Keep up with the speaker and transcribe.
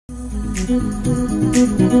What's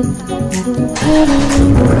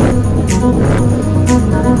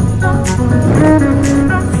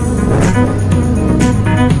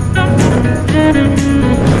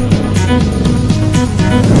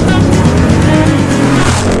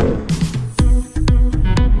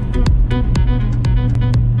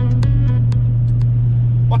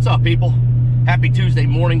up, people? Happy Tuesday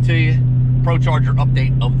morning to you. ProCharger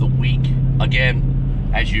update of the week.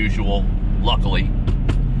 Again, as usual, luckily,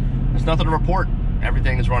 there's nothing to report.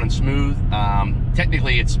 Everything is running smooth.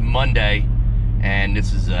 Technically, it's Monday, and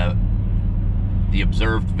this is the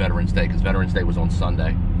observed Veterans Day, because Veterans Day was on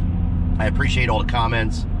Sunday. I appreciate all the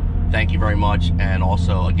comments. Thank you very much. And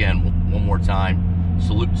also, again, one more time,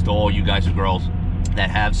 salutes to all you guys and girls that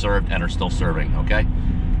have served and are still serving, okay?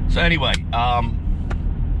 So anyway,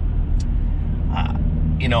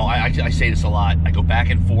 you know, I say this a lot. I go back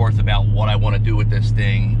and forth about what I want to do with this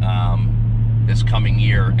thing this coming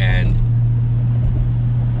year, and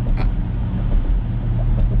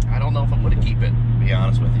I don't know if I'm going to keep it, to be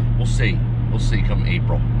honest with you. We'll see. We'll see come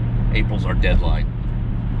April. April's our deadline.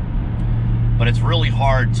 But it's really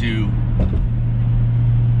hard to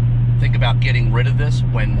think about getting rid of this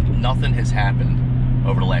when nothing has happened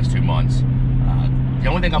over the last 2 months. The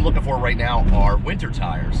only thing I'm looking for right now are winter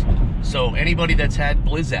tires. So anybody that's had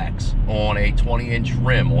Blizzaks on a 20-inch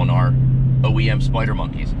rim on our OEM Spider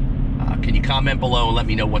Monkeys, can you comment below and let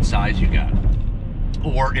me know what size you got?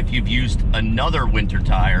 Or if you've used another winter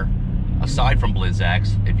tire aside from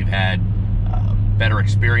Blizzaks, if you've had better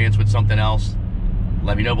experience with something else,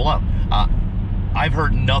 let me know below. I've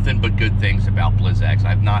heard nothing but good things about Blizzaks.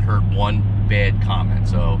 I've not heard one bad comment.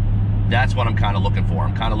 So that's what I'm kind of looking for.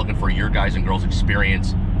 I'm kind of looking for your guys and girls'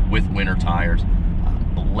 experience with winter tires.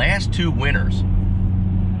 The last 2 winters,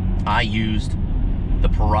 I used the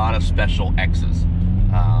Parada Special X's.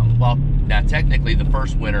 Well, now technically the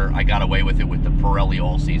first winter I got away with it with the Pirelli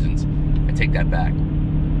All Seasons. I take that back.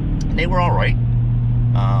 And they were all right.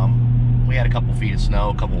 We had a couple feet of snow,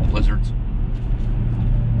 a couple of blizzards.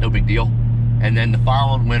 No big deal. And then the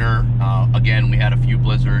following winter, again, we had a few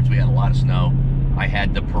blizzards. We had a lot of snow. I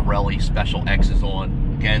had the Pirelli Special X's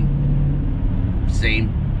on. Again,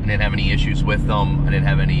 same. I didn't have any issues with them. I didn't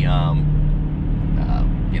have any, you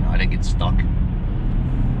know, I didn't get stuck.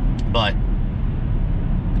 But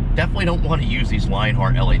definitely don't want to use these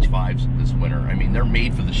Lionheart LH5s this winter. I mean, they're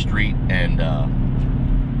made for the street, and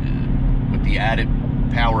with the added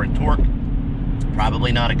power and torque,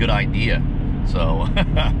 probably not a good idea. So,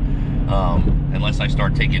 unless I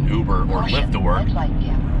start taking Uber or Lyft to work,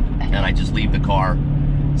 and I just leave the car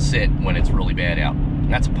sit when it's really bad out.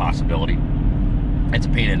 That's a possibility. It's a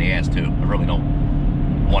pain in the ass too. I really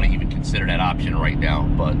don't want to even consider that option right now.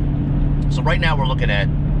 But so right now we're looking at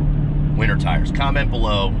winter tires. Comment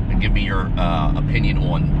below and give me your opinion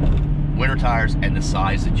on winter tires and the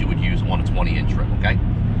size that you would use on a 20-inch rim, okay?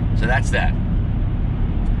 So that's that.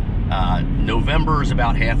 November is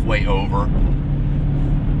about halfway over,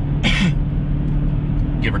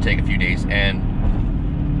 give or take a few days, and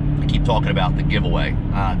I keep talking about the giveaway.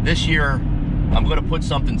 This year, I'm going to put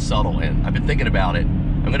something subtle in. I've been thinking about it.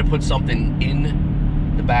 I'm going to put something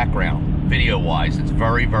in the background, video-wise. It's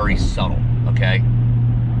very, very subtle, okay?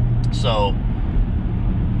 So,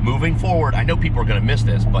 moving forward, I know people are going to miss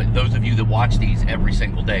this, but those of you that watch these every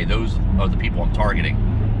single day, those are the people I'm targeting.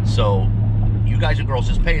 So, you guys and girls,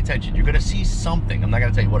 just pay attention. You're going to see something. I'm not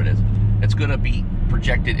going to tell you what it is. It's going to be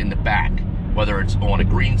projected in the back, whether it's on a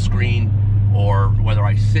green screen or whether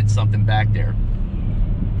I sit something back there.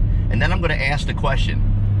 And then I'm going to ask the question.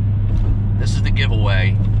 This is the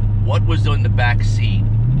giveaway. What was in the back seat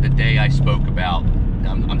the day I spoke about?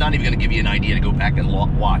 I'm not even going to give you an idea to go back and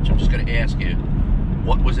watch. I'm just going to ask you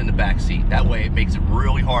what was in the back seat. That way it makes it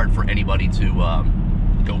really hard for anybody to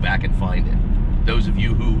go back and find it. Those of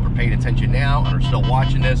you who are paying attention now and are still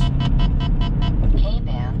watching this,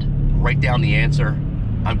 write down the answer.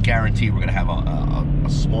 I'm guaranteed we're going to have a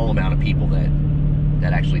small amount of people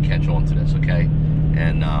that actually catch on to this, okay?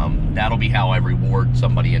 And that'll be how I reward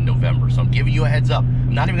somebody in November. So I'm giving you a heads up.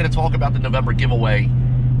 I'm not even going to talk about the November giveaway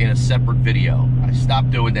in a separate video. I stopped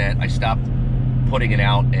doing that. I stopped putting it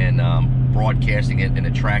out and broadcasting it and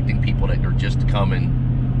attracting people that are just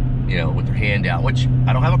coming, you know, with their hand out, which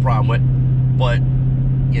I don't have a problem with, but,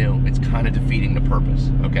 you know, it's kind of defeating the purpose,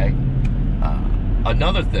 okay?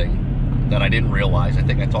 Another thing that I didn't realize, I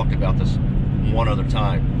think I talked about this one other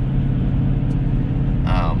time,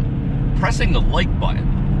 pressing the like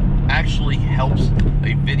button actually helps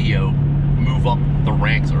a video move up the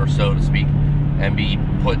ranks, or so to speak, and be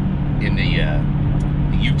put in the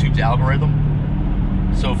YouTube's algorithm.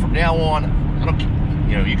 So from now on, I don't,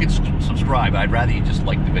 you know, you can subscribe. I'd rather you just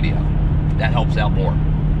like the video. that helps out more.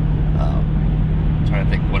 I'm trying to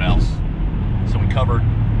think what else. So we covered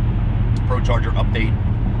ProCharger update,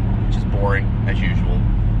 which is boring as usual.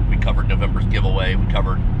 We covered November's giveaway. We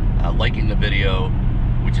covered liking the video,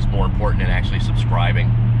 which is more important than actually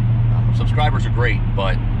subscribing. Subscribers are great,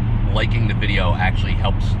 but liking the video actually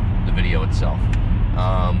helps the video itself.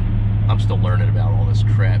 I'm still learning about all this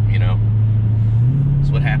crap, you know. That's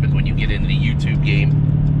what happens when you get into the YouTube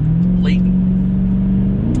game late.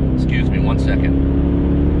 Excuse me, 1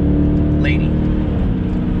 second. Lady.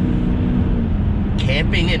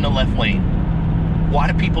 Camping in the left lane.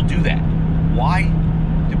 Why do people do that? Why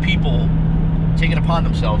do people take it upon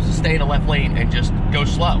themselves to stay in the left lane and just go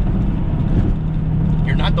slow?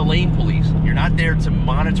 You're not the lane police. You're not there to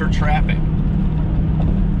monitor traffic.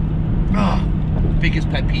 Biggest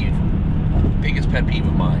pet peeve. Biggest pet peeve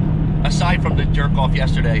of mine. Aside from the jerk off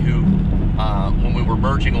yesterday who, when we were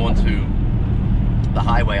merging onto the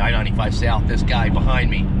highway, I-95 South, this guy behind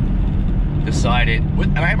me decided,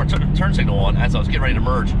 and I had my turn signal on as I was getting ready to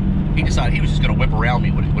merge, he decided he was just going to whip around me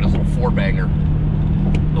with his little four-banger,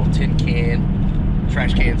 little tin can,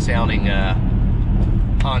 trash can sounding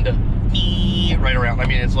Honda, right around. I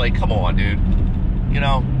mean, it's like, come on, dude. You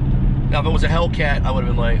know, now if it was a Hellcat, I would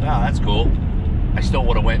have been like, that's cool. I still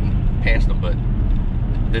would have went and passed them, but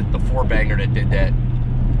the four-banger that did that,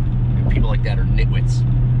 people like that are nitwits.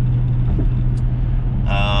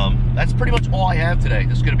 That's pretty much all I have today.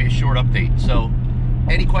 This is going to be a short update. So,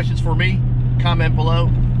 any questions for me, comment below.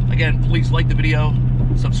 Again, please like the video,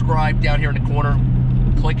 subscribe down here in the corner,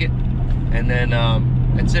 click it, and then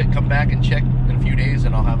that's it. Come back and check in a few days,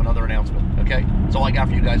 and I'll have another announcement, okay? That's all I got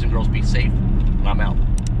for you guys and girls. Be safe, and I'm out.